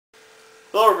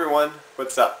Hello everyone,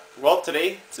 what's up? Well,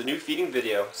 today it's a new feeding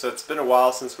video. So it's been a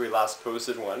while since we last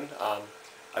posted one.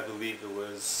 I believe it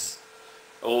was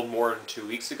a little more than 2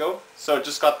 weeks ago. So I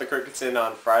just got the crickets in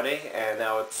on Friday and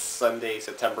now it's Sunday,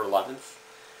 September 11th.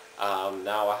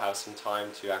 Now I have some time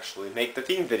to actually make the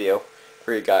feeding video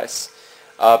for you guys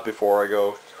before I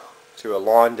go to a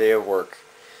long day of work.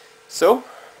 So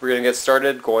we're going to get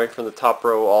started going from the top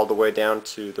row all the way down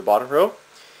to the bottom row.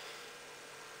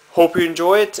 Hope you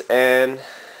enjoy it, and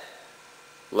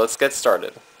let's get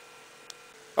started.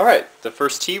 Alright, the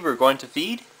first tea we're going to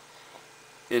feed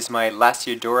is my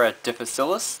Lasiodora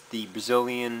difficilis, the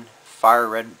Brazilian fire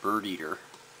red bird eater.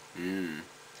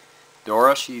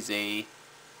 Dora, she's a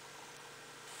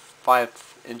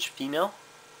 5-inch female.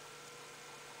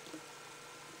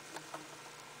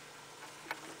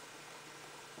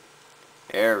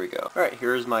 There we go. Alright,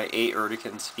 here's my A.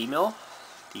 urticans female,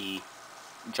 the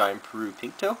giant Peru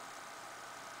Pinktoe.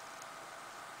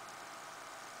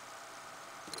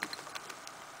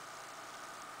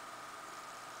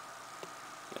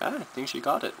 Yeah, I think she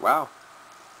got it. Wow.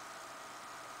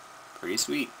 Pretty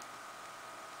sweet.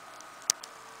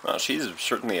 Well, she's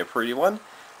certainly a pretty one.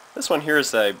 This one here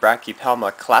is a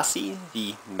Brachypelma klassi,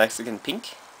 the Mexican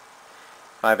pink.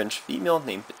 5-inch female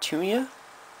named Petunia.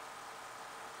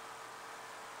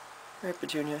 Alright,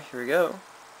 Petunia, here we go.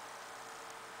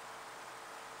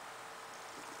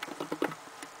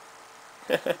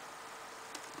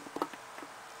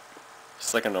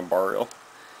 Just like an arboreal.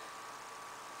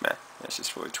 Nah, that's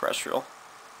just really terrestrial.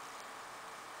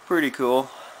 Pretty cool.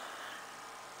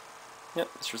 Yep,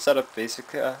 it's her setup,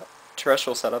 basic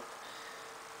terrestrial setup.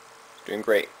 Doing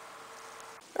great.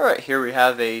 Alright, here we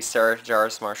have a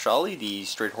Ceratogyrus marshalli, the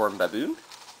straight-horned baboon.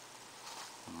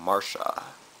 Marsha.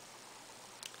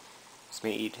 She's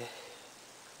made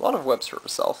a lot of webs for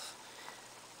herself.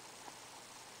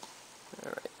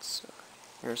 Alright, so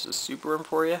here's a superworm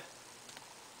for you.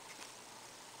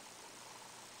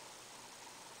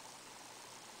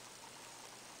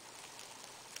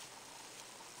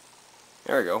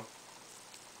 There we go.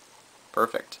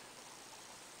 Perfect.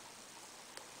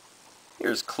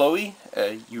 Here's Chloe,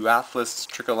 a Euathlus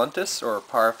truculentus, or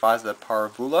Paraphysa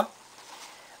parvula.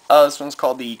 This one's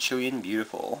called the Chilean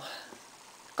Beautiful.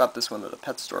 Got this one at a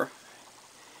pet store.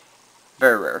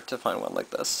 Very rare to find one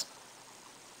like this.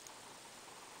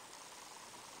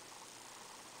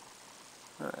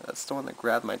 Alright, that's the one that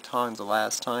grabbed my tongs the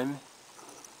last time.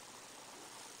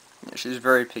 Yeah, she's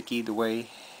very picky the way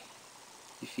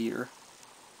you feed her.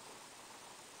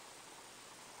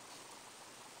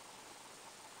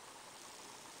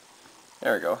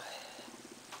 There we go.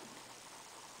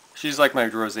 She's like my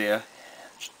rosea.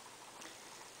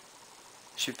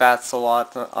 She fats a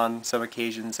lot on some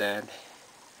occasions, and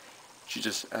she's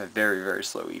just a very, very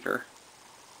slow eater.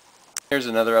 Here's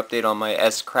another update on my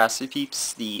S.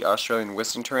 crassipes, the Australian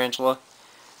whistling tarantula.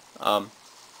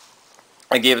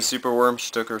 I gave a superworm. She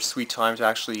took her sweet time to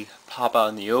actually pop out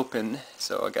in the open,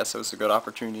 so I guess it was a good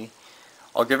opportunity.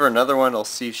 I'll give her another one. I'll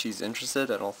see if she's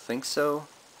interested. I don't think so,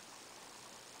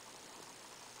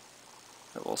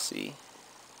 but we'll see.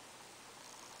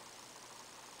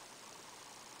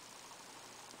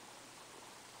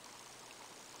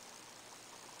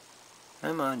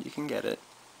 Come on, you can get it.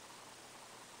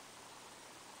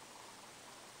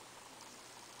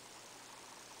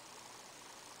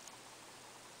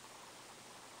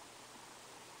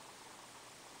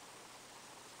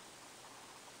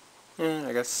 And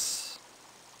I guess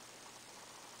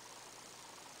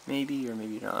maybe or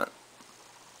maybe not.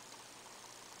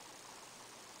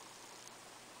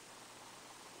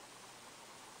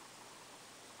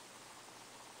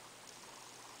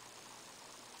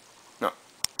 No.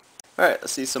 Alright,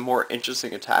 let's see some more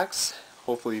interesting attacks.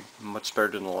 Hopefully much better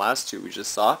than the last two we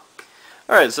just saw.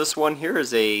 Alright, so this one here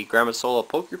is a Grammostola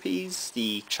pulchripes,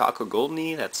 the Chaco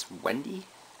goldeny, that's Wendy,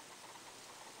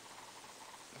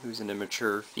 who's an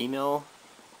immature female.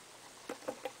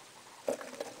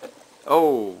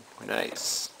 Oh,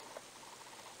 nice.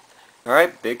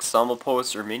 Alright, big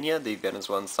Psalmopoeus the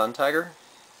Venezuelan Sun Tiger.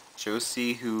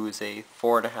 Josie, who is a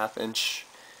 4.5-inch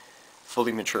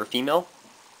fully mature female.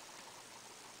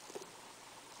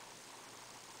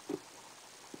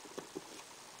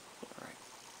 Alright.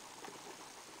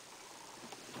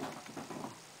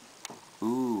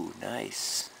 Ooh,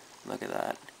 nice. Look at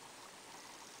that.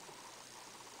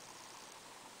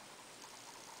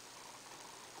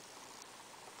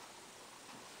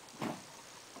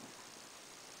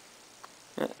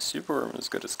 Yeah, superworm is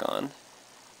good as gone.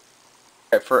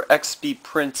 Alright, for XB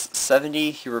Prince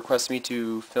 70, he requests me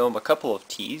to film a couple of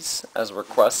teas as a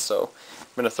request, so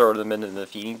going to throw them in the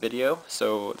feeding video.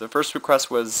 So the first request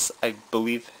was, I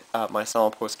believe, my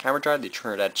Psalmopoeus cambridgei, the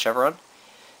Trinidad Chevron.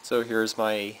 So here's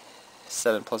my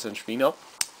 7+ inch female.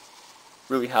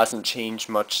 Really hasn't changed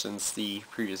much since the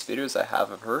previous videos I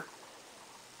have of her.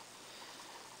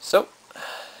 So,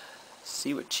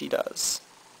 see what she does.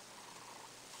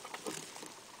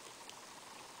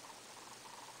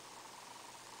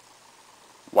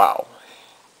 Wow,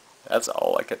 that's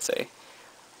all I could say.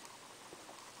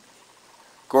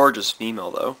 Gorgeous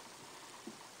female though.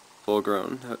 Full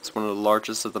grown. It's one of the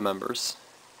largest of the members.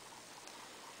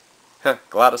 Huh,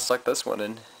 glad I stuck this one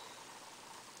in.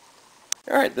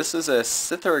 Alright, this is a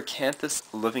Citharacanthus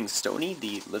livingstoni,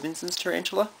 the Livingstone's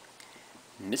tarantula.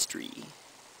 Mystery.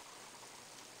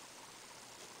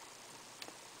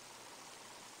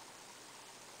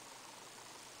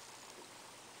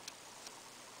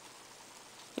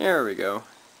 There we go.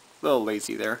 A little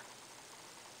lazy there.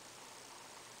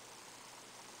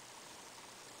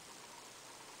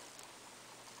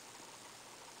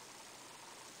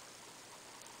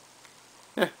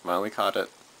 Finally caught it.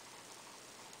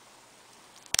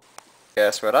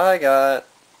 Guess what I got?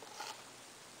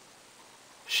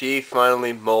 She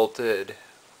finally molted.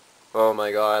 Oh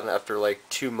my god, after like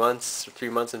 2 months or 3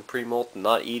 months in pre-molt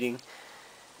not eating,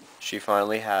 she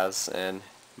finally has, and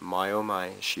my oh my,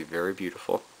 is she very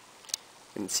beautiful.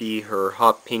 You can see her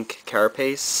hot pink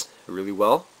carapace really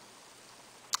well.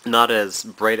 Not as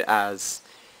bright as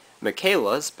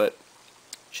Michaela's, but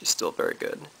she's still very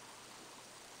good.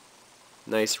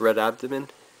 Nice red abdomen.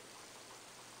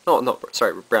 Oh no,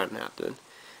 sorry, brown abdomen.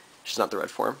 She's not the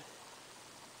red form.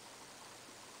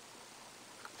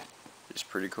 She's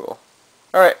pretty cool.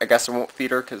 Alright, I guess I won't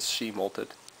feed her because she molted.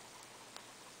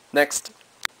 Next.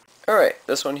 Alright,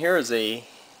 this one here is a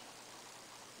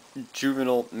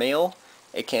juvenile male,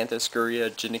 Acanthoscuria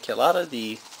geniculata,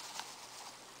 the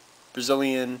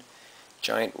Brazilian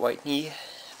giant white knee.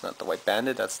 Not the white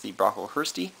banded, that's the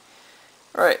Brachypelma.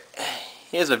 Alright,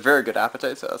 he has a very good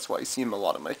appetite, so that's why you see him a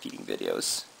lot in my feeding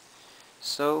videos.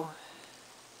 So,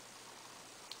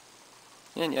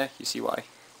 and yeah, you see why.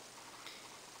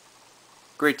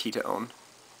 Great tea to own.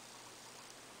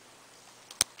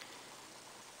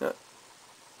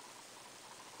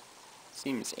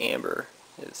 Seems Amber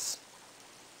is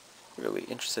really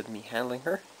interested in me handling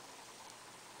her.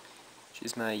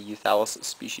 She's my Euathlus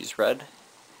species red.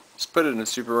 Just put it in a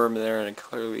superworm there, and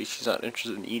clearly she's not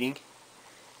interested in eating.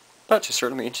 But she's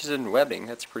certainly interested in webbing.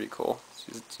 That's pretty cool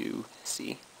to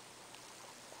see.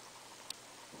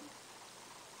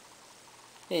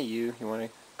 Hey you want to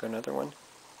go another one?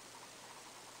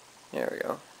 There we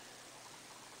go.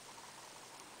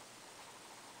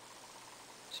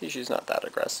 See, she's not that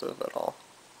aggressive at all.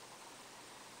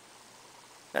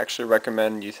 I actually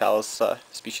recommend Euathlus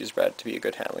species red to be a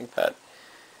good handling pet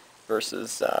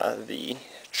versus the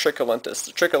truculentus.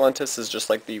 The truculentus is just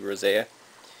like the rosea.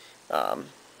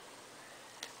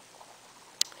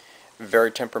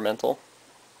 Very temperamental.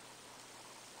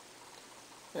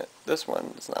 Yeah, this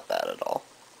one is not bad at all.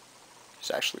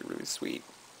 She's actually really sweet.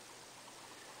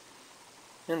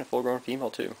 And a full-grown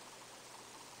female too.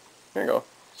 There you go.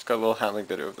 Just got a little handling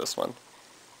video of this one.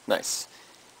 Nice.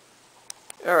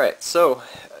 Alright, so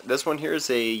this one here is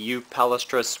a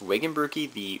Euathlus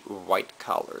wagenbrookie, the white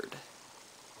collared.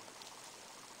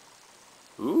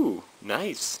 Ooh,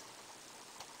 nice.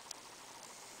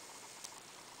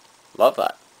 Love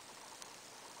that.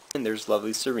 And there's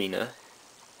lovely Serena.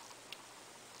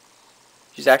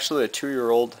 She's actually a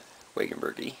 2-year-old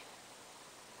wagenbrookie.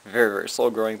 Very, very slow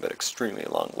growing, but extremely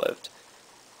long-lived.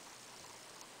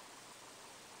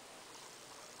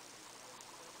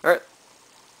 Alright,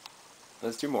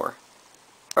 let's do more.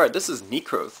 Alright, this is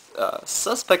Necroth,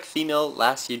 suspect female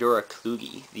Lasiodora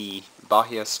klugi, the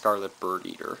Bahia scarlet bird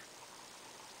eater.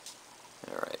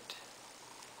 Alright.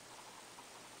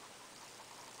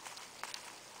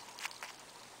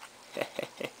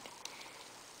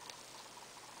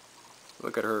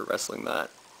 Look at her wrestling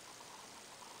that.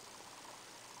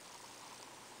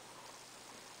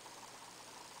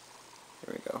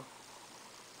 There we go.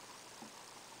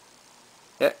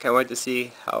 Yeah, can't wait to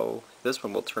see how this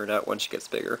one will turn out once she gets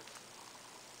bigger.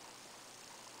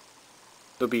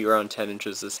 It'll be around 10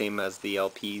 inches, the same as the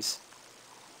LPs.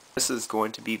 This is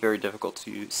going to be very difficult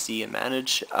to see and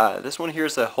manage. This one here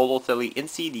is a Holotheli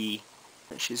inci.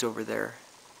 She's over there.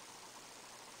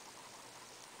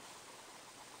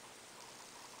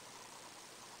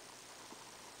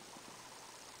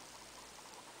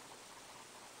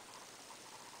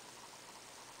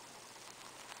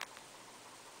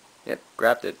 Yep,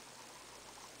 grabbed it.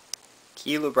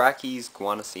 Chilobrachys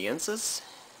guanaceensis,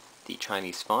 the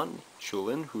Chinese fawn,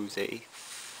 Shulin, who's a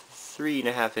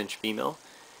 3.5-inch female.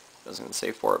 I was going to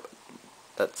say 4, but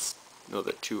that's a little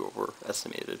bit too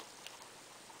overestimated.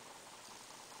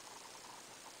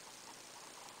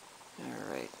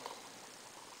 Alright.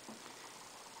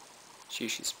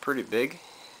 She's pretty big,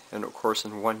 and of course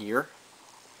in 1 year.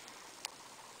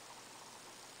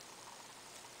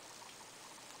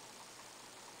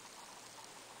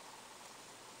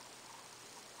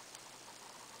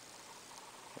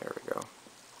 There we go.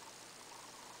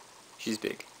 She's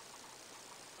big.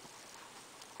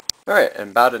 Alright,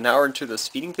 and about an hour into this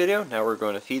feeding video, now we're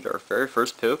going to feed our very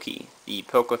first pokie, the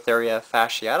Poecilotheria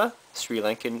fasciata,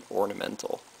 Sri-Lankan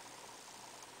Ornamental.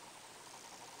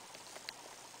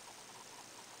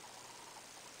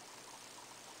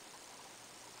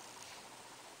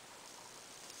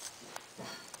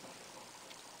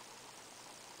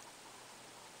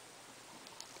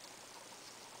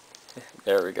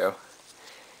 There we go.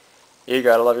 You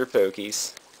gotta love your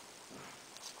pokies.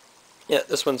 Yeah,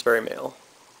 this one's very male.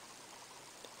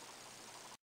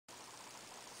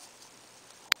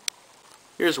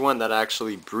 Here's one that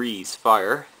actually breathes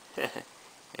fire.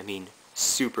 I mean,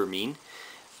 super mean.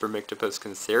 Brachypelma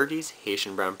cancerides,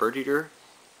 Haitian brown bird eater.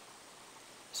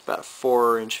 It's about a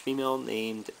 4-inch female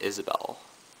named Isabel.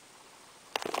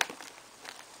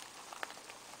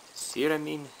 See what I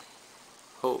mean?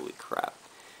 Holy crap.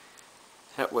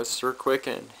 That was so quick,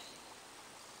 and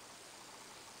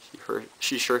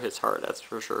she sure hits hard, that's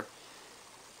for sure.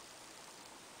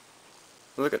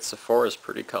 Look at Sephora's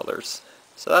pretty colors.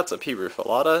 So that's a P.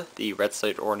 rufilata, the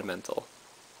red-sided ornamental.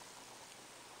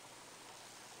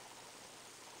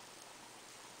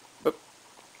 Oop.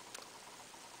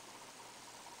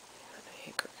 I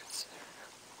hate crickets.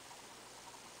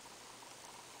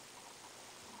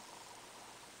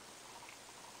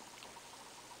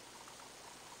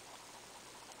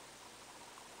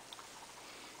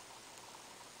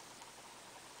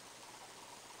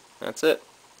 That's it.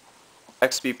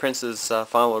 XB Prince's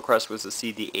final request was to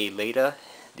see the Aleta,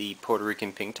 the Puerto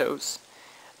Rican Pinktoes.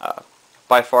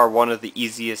 By far one of the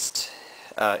easiest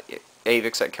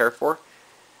avics I care for.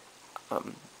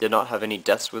 Did not have any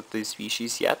deaths with these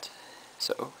species yet,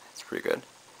 so it's pretty good.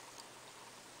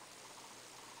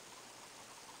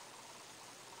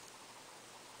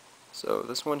 So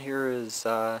this one here is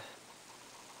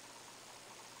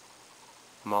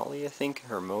Molly, I think,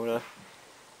 or Mona.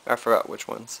 I forgot which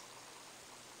ones.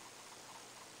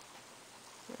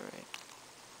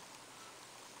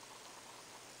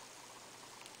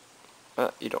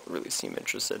 Alright. You don't really seem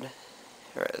interested.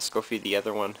 Alright, let's go feed the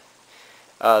other one.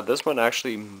 This one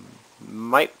actually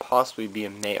might possibly be a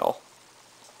male.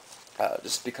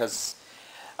 Just because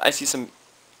I see some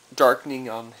darkening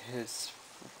on his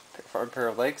front pair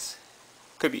of legs.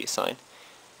 Could be a sign.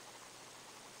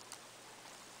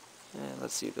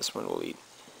 Let's see if this one will eat.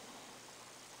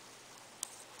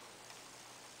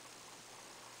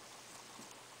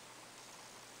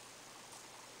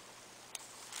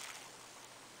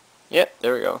 Yep,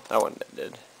 there we go. That one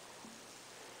did.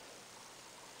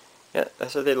 Yeah,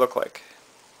 that's what they look like.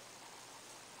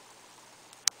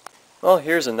 Well,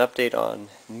 here's an update on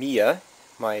Mia,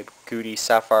 my Goody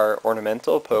Sapphire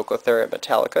Ornamental, Poecilotheria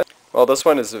metallica. Well, this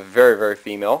one is very, very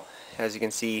female. As you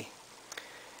can see,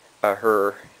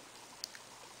 her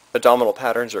abdominal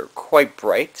patterns are quite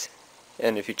bright.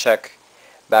 And if you check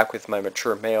back with my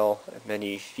mature male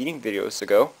many feeding videos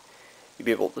ago, you'll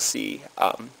be able to see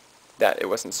that it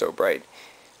wasn't so bright.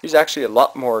 She's actually a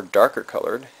lot more darker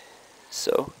colored,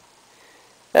 so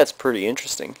that's pretty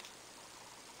interesting.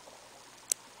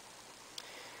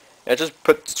 I just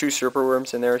put 2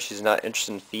 superworms in there. She's not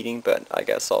interested in feeding, but I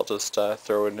guess I'll just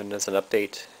throw it in as an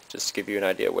update, just to give you an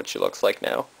idea what she looks like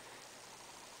now.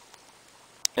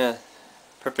 Yeah,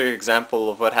 perfect example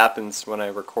of what happens when I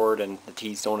record and the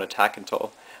teas don't attack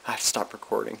until I stop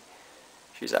recording.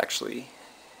 She's actually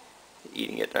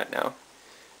eating it right now.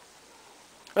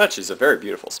 But she's a very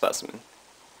beautiful specimen.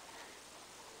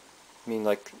 I mean,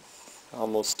 like,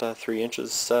 almost 3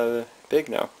 inches big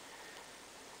now.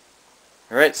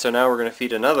 Alright, so now we're going to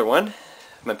feed another one,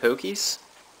 my pokies.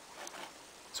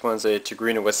 This one's a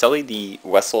Tigrina Weselli, the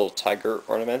Wessel Tiger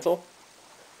Ornamental.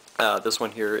 This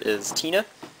one here is Tina,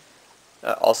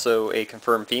 also a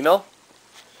confirmed female.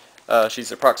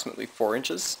 She's approximately 4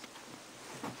 inches.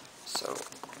 So,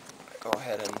 go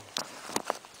ahead and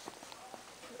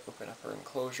open up her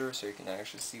enclosure so you can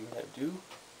actually see what I do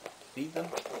to feed them.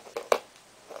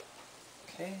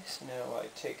 Okay, so now I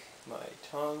take my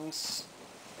tongs.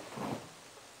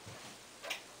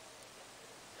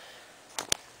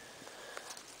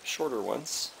 Shorter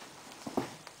ones.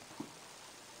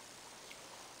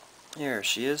 There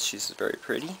she is. She's very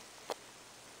pretty.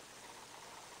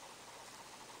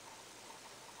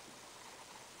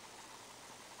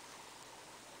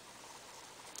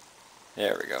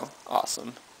 There we go.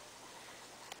 Awesome.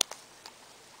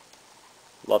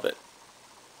 Love it.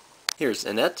 Here's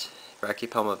Annette,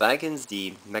 Brachypelma vagans,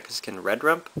 the Mexican red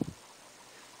rump.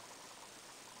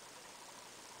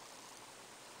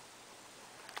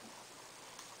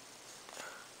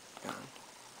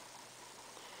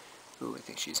 Ooh, I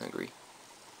think she's hungry.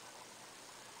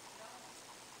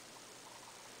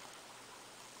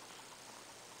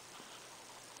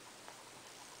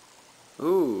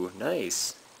 Ooh,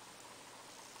 nice.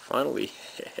 Finally.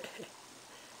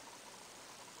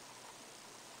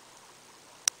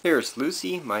 Here's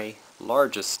Lucy, my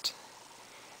largest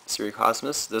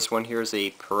Selenocosmia. This one here is a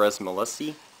Perez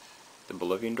molessi, the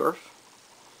Bolivian dwarf.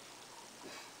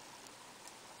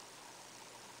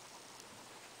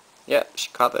 Yeah, she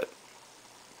caught it.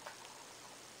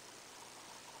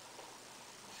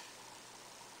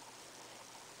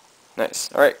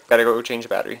 Nice. Alright, gotta go change the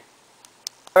battery.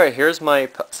 Alright, here's my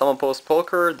Psalmopoeus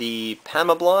pulcher, the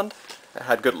Pama blonde. I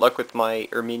had good luck with my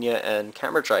Erminia and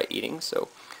cambridgei eating, so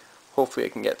hopefully I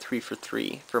can get 3 for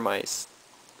 3 for my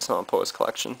Psalmopoeus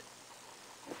collection.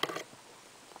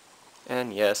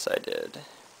 And yes, I did.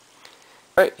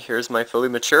 Alright, here's my fully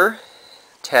mature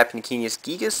Tapinquinius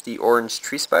gigas, the orange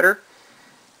tree spider.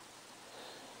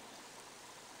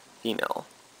 Female.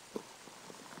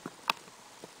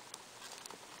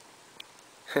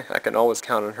 I can always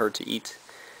count on her to eat.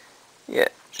 Yeah,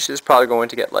 she's probably going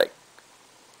to get like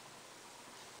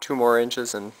 2 more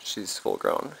inches and she's full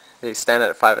grown. They stand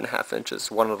at 5.5 inches,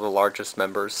 one of the largest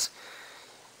members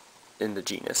in the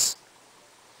genus.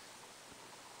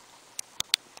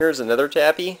 Here's another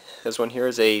tappy. This one here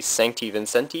is a Sancti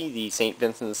Vincenti, the St.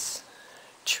 Vincent's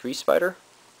tree spider.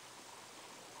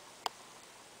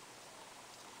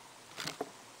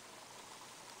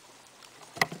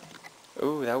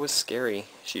 Ooh, that was scary.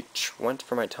 She went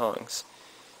for my tongs,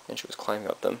 and she was climbing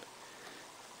up them.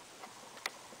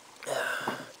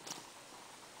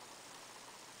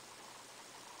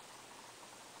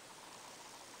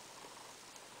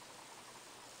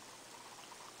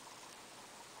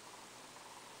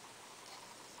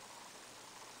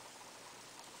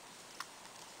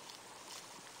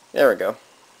 There we go.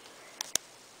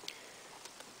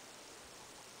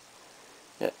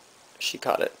 Yeah, she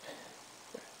caught it.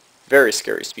 Very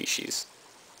scary species.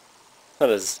 Not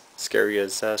as scary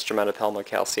as Stromatopelma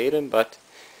calceatum, but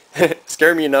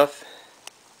scared me enough.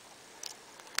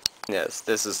 Yes,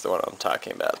 this is the one I'm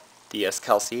talking about. The S.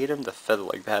 calceatum, the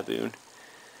feather-like baboon.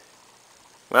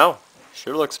 Wow,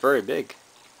 sure looks very big.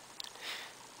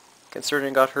 Considering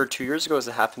I got her 2 years ago as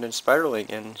a 1/2 inch spiderling,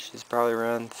 and she's probably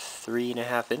around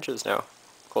 3.5 inches now.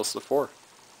 Close to 4.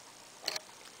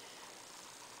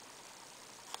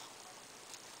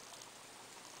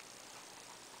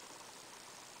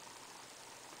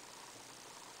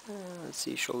 Let's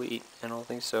see, she'll eat. I don't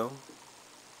think so.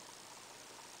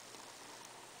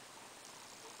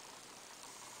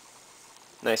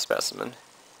 Nice specimen.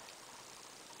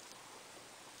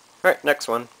 Alright, next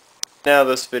one. Now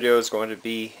this video is going to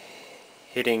be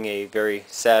hitting a very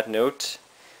sad note.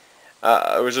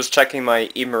 I was just checking my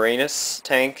E. Murinus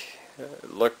tank.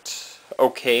 It looked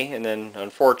okay, and then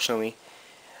unfortunately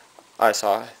I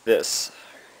saw this.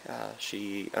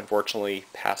 She unfortunately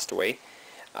passed away.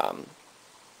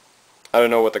 I don't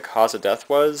know what the cause of death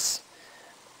was.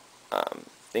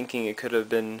 Thinking it could have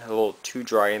been a little too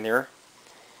dry in there.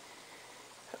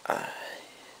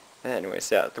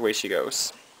 Anyways, yeah, the way she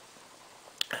goes.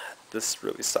 This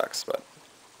really sucks, but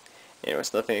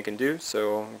anyways, nothing I can do,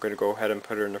 so I'm going to go ahead and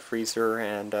put her in the freezer,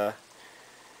 and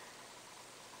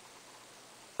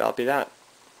that'll be that.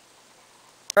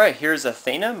 Alright, here's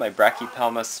Athena, my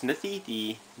Brachypelma smithy,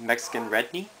 the Mexican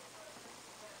red knee.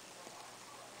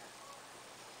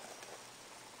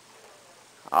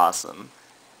 Awesome.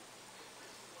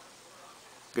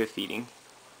 Good feeding.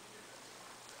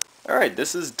 Alright,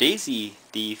 this is Daisy,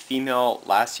 the female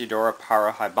Lasiodora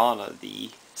parahybana,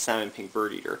 the salmon pink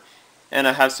bird eater. And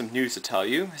I have some news to tell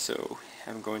you, so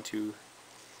I'm going to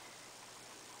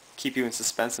keep you in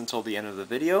suspense until the end of the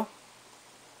video.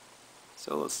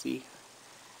 So let's see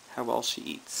how well she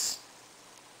eats.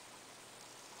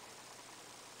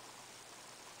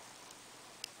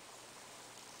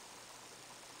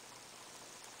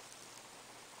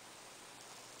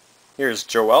 Here's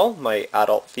Joelle, my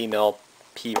adult female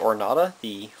P. ornata,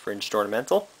 the fringed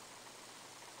ornamental.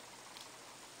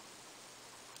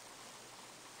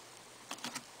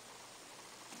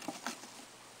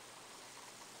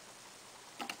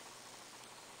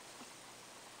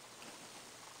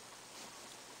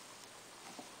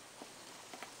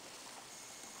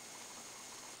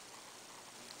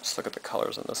 Just look at the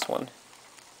colors on this one.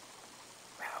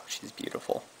 Wow, she's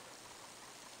beautiful.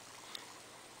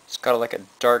 got like a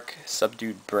dark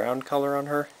subdued brown color on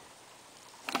her.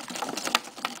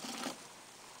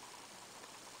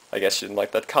 I guess you didn't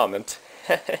like that comment.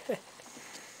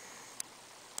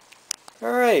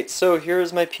 Alright, so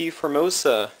here's my P.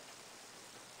 formosa.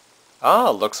 Ah,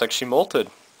 looks like she molted.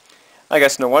 I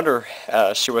guess no wonder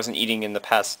she wasn't eating in the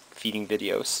past feeding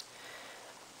videos.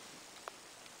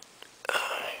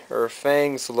 Her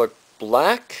fangs look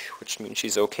black, which means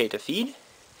she's okay to feed.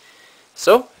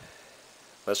 So,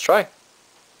 let's try.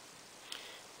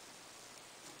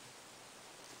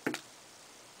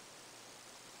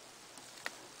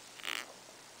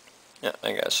 Yeah,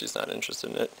 I guess she's not interested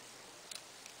in it.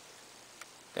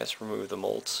 Guess remove the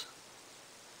molts.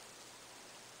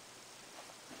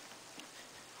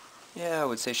 Yeah, I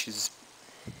would say she's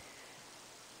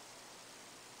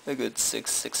a good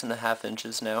 6.5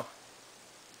 inches now.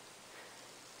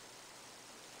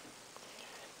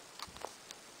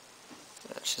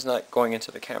 She's not going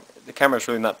into the camera. The camera's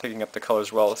really not picking up the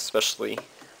colors well, especially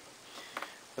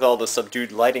with all the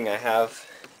subdued lighting I have.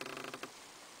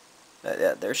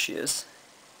 Yeah, there she is.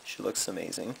 She looks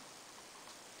amazing.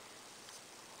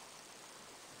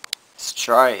 Let's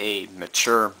try a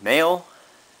mature male.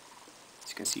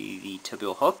 As you can see, the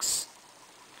tibial hooks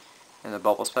and the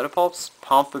bulbous pedipalps.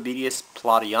 Pomphobedius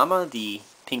platyama, the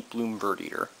pink bloom bird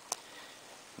eater.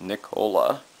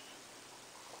 Nicola.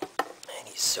 And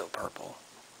he's so purple.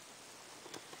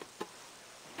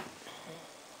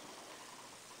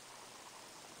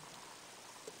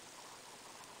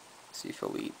 See if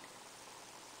he'll eat.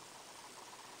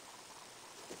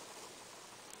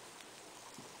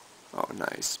 Oh,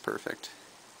 nice. Perfect.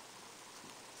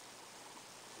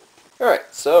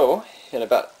 Alright, so in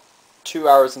about 2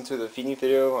 hours into the feeding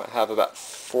video, I have about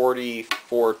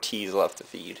 44 T's left to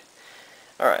feed.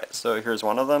 Alright, so here's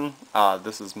one of them.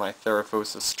 This is my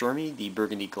Theraphosa stormy, the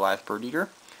burgundy Goliath bird eater.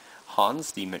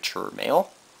 Hans, the mature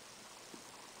male.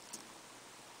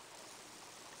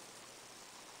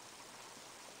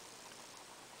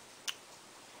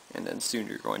 And then soon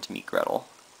you're going to meet Gretel.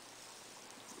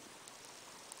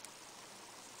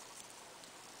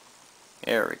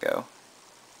 There we go.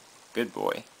 Good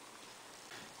boy.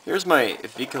 Here's my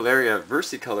Avicularia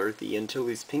versicolor, the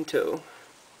Antilles Pinktoe.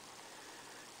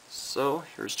 So,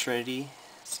 here's Trinity.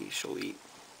 Let's see if she'll eat.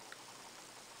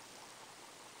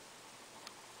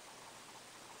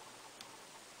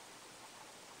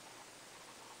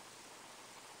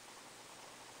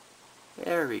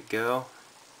 There we go.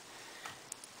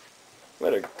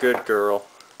 What a good girl.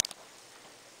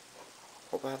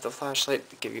 Hope I have the flashlight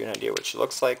to give you an idea what she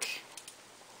looks like.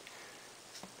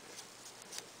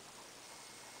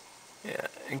 Yeah,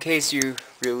 in case you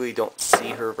really don't see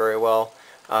her very well,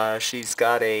 she's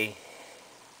got a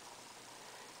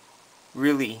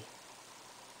really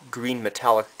green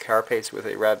metallic carapace with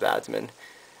a red abdomen.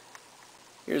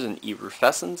 Here's an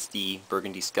Erufescens, the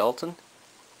burgundy skeleton.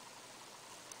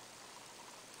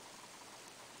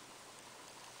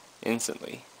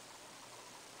 Instantly.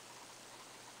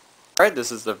 Alright,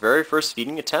 this is the very first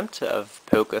feeding attempt of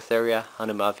Poecilotheria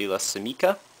Hanumavila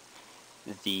simica,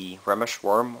 the Remish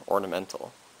worm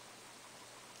ornamental.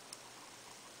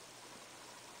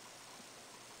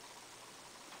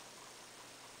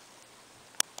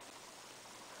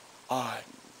 Oh,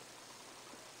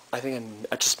 I think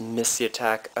I just missed the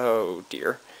attack. Oh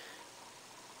dear.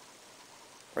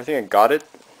 Or I think I got it.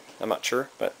 I'm not sure,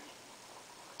 but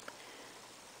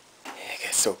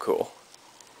it's so cool.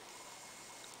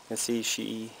 You can see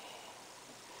she's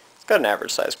got an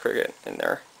average sized cricket in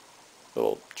there.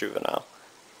 Little juvenile.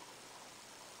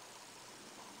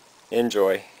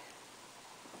 Enjoy.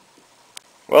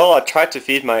 Well, I tried to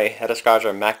feed my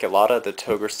Heteroscadra maculata, the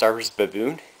Togger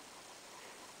baboon,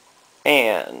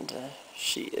 and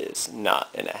she is not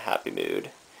in a happy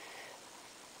mood.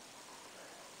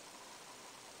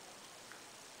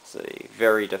 It's a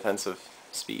very defensive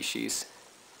species.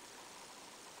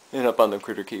 And up on the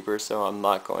critter keeper, so I'm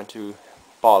not going to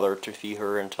bother to feed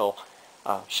her until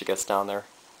she gets down there.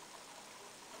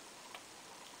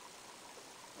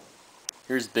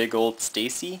 Here's big old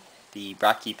Stacy, the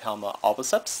Brachypelma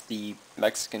albiceps, the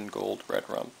Mexican gold red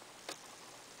rump.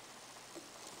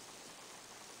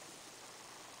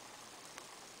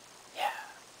 Yeah,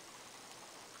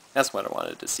 that's what I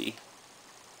wanted to see.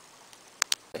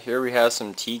 Here we have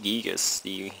some T. gigas,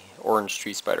 the orange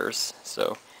tree spiders.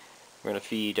 So we're going to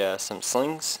feed some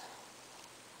slings.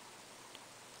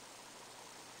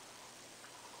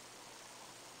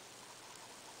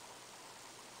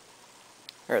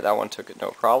 Alright, that one took it no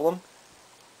problem.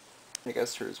 I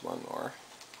guess there's one more.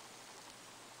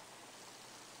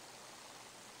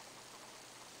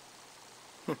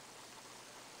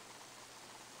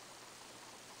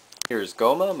 Here's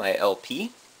Goma, my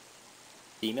LP,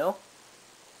 female,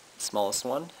 smallest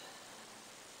one.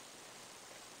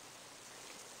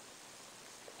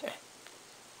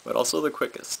 But also the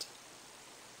quickest.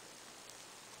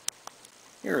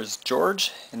 Here is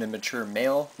George, an immature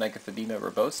male, Megaphobema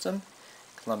robustum,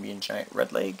 Colombian giant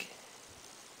redleg.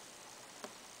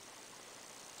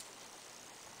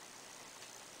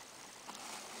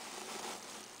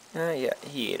 Yeah,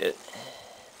 he ate it.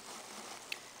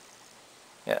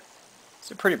 Yeah, it's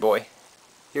a pretty boy.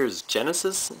 Here's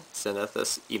Genesis,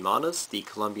 Xenethus imanus, the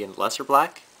Colombian lesser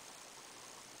black.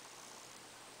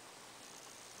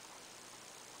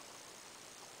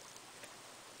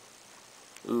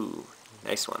 Ooh,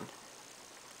 nice one.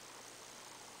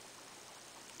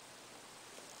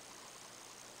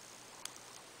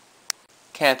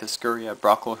 Canthoscuria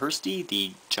brocklehursti,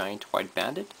 the giant white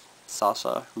banded.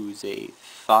 Sasha, who's a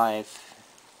 5-inch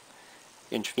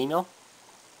female.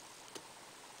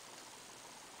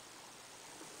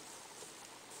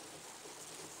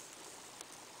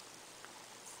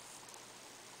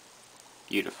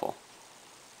 Beautiful.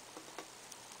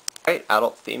 Alright,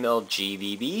 adult female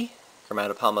GBB,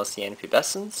 Grammostola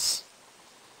cyanopubescens.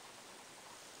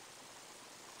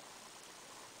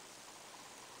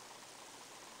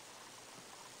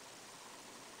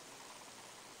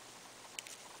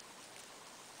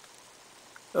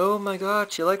 Oh my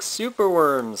god, she likes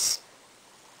superworms!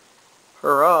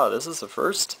 Hurrah, this is the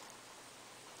first.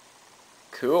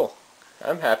 Cool.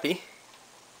 I'm happy.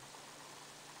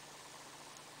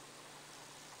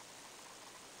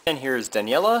 And here's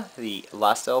Daniela, the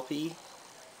last LP.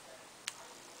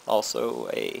 Also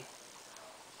a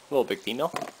little big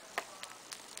female.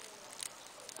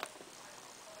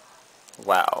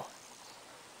 Wow.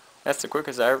 That's the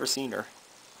quickest I've ever seen her.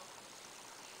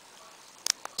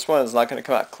 This one is not going to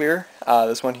come out clear.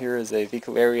 This one here is a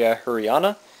Avicularia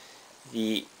hurriana,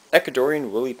 the Ecuadorian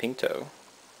woolly Pinktoe.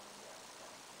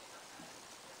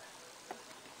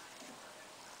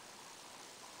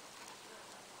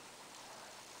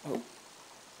 Oh.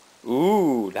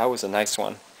 Ooh, that was a nice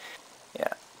one.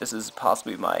 Yeah, this is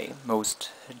possibly my most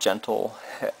gentle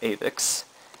Avix.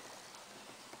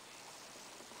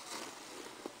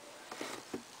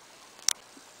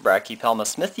 Brachypelma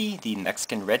smithi, the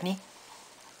Mexican redknee.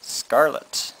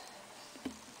 Scarlet.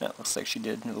 Yeah, looks like she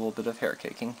did a little bit of hair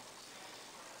caking.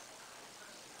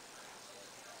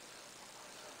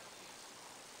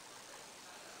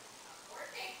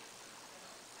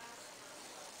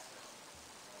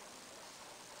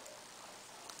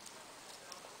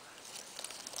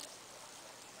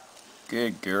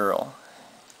 Good girl.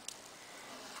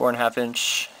 4.5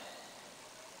 inch,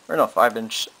 or no,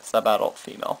 5-inch subadult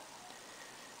female.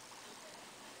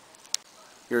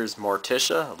 Here's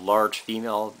Morticia, a large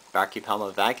female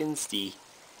Brachypelma vagans, the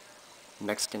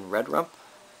Mexican red rump.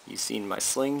 You've seen my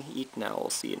sling eat, now we'll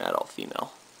see an adult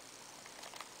female.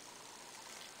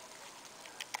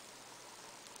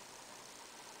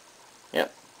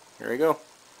 Yep, here we go.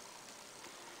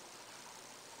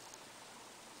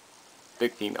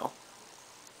 Big female.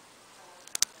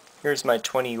 Here's my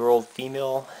 20-year-old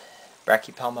female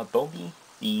Brachypelma bomi,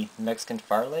 the Mexican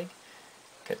fireleg,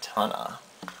 Katana.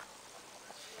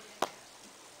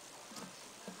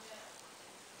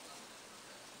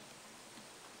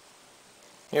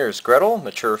 Here's Gretel,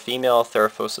 mature female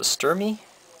Theraphosa sturmi,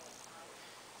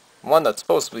 one that's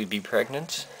supposed to be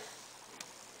pregnant.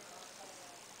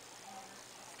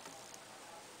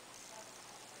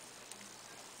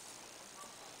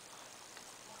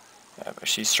 Yeah, but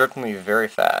she's certainly very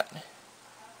fat.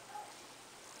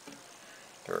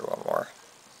 Give her one more.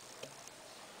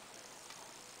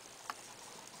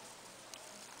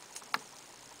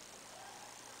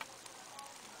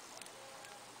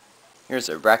 Here's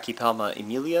a Brachypelma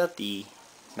emilia, the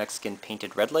Mexican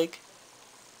painted redleg.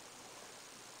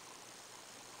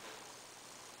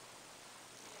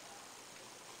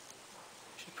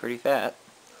 She's pretty fat.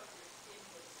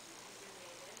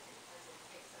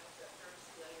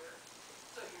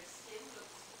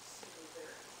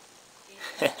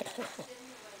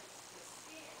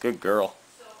 Good girl.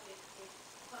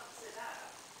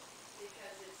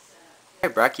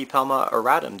 Brachypelma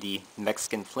auratum, the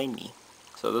Mexican flame knee.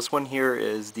 So this one here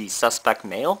is the suspect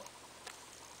male.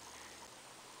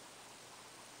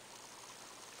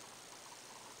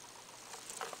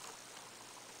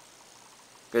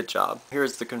 Good job.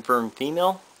 Here's the confirmed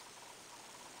female.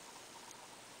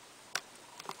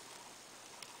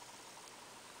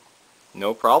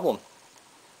 No problem.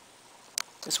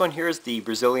 This one here is the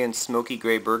Brazilian smoky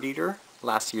gray bird eater,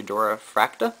 Lasiodora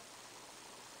fracta.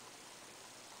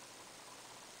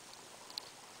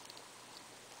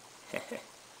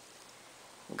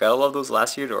 Gotta love those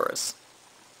Lasiodoras.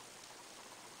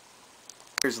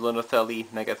 Here's Linotheli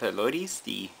megathyloides,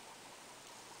 the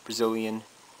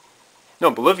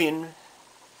Bolivian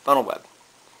funnel web.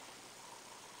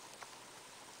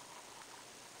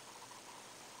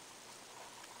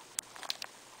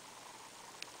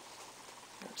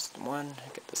 There's one.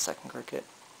 Get the second cricket.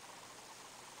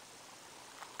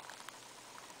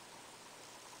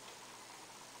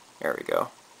 There we go.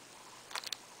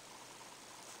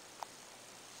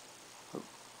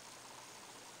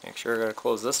 Make sure I gotta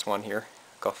close this one here.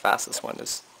 Look how fast this one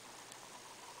is.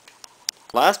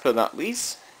 Last but not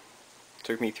least,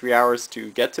 took me 3 hours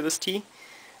to get to this tea.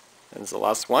 And it's the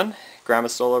last one,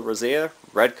 Grammostola rosea,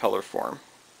 red color form.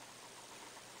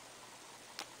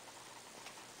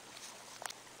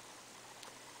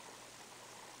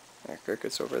 There,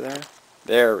 crickets over there.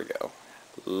 There we go.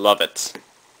 Love it.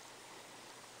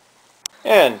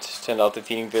 And to end out the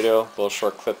feeding video, a little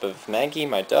short clip of Maggie,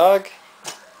 my dog.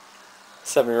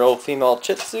 7-year-old female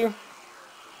Shih Tzu.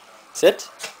 Sit.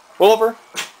 Roll over.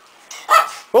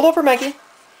 Roll over, Maggie.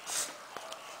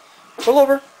 Roll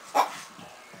over.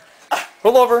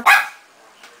 Roll over.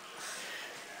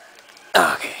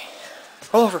 Okay.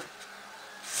 Roll over.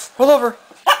 Roll over.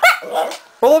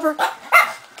 Roll over.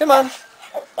 Come on.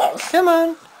 Come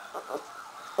on.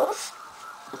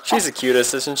 She's the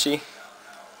cutest, isn't she?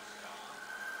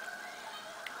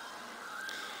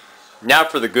 Now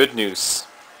for the good news.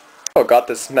 I got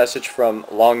this message from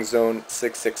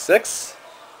LongZone666,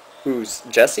 who's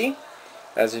Jesse.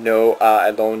 As you know, I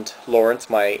loaned Lawrence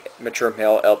my mature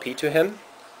male LP to him,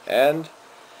 and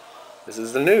this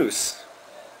is the news.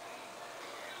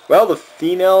 Well, the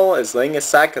female is laying a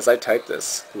sack as I type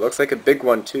this. It looks like a big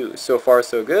one too. So far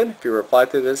so good. If you reply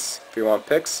to this, if you want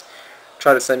pics,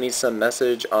 try to send me some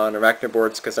message on arachnid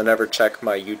boards because I never check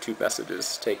my YouTube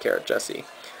messages. Take care, Jesse.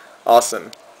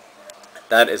 Awesome.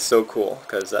 That is so cool,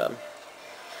 because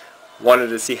wanted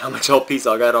to see how much LPs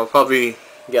I'll get. I'll probably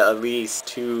get at least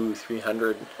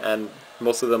 200-300, and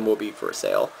most of them will be for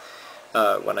sale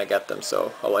when I get them,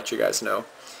 so I'll let you guys know.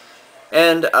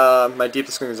 And my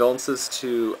deepest condolences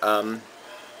to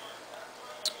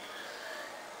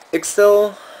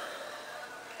Ixtil.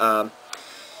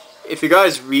 If you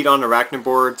guys read on arachnid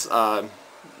boards,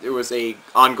 there was a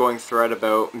ongoing thread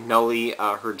about Melly,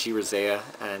 her G. rosea,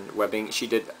 and webbing. She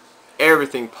did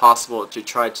everything possible to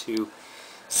try to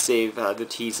save the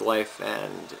tea's life,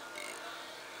 and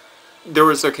there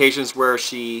was occasions where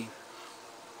she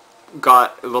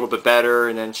got a little bit better,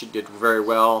 and then she did very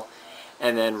well,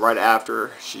 and then right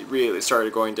after she really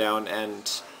started going down,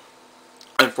 and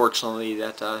unfortunately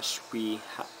that we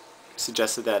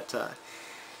suggested that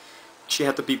she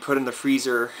had to be put in the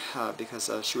freezer because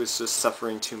she was just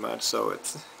suffering too much. So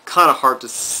it's kind of hard to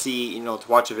see, to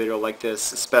watch a video like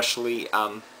this, especially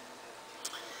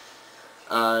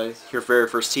your very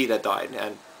first tea that died,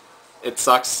 and it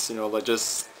sucks, like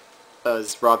just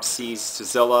as Rob sees to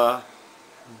Zilla,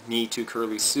 me to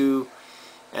Curly Sue,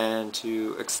 and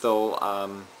to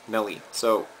Ixtil Melly.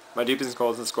 So my deepest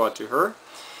condolences go out to her,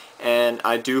 and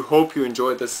I do hope you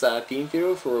enjoyed this feeding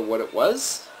video for what it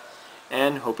was,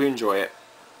 and hope you enjoy it.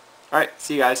 Alright,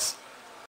 see you guys.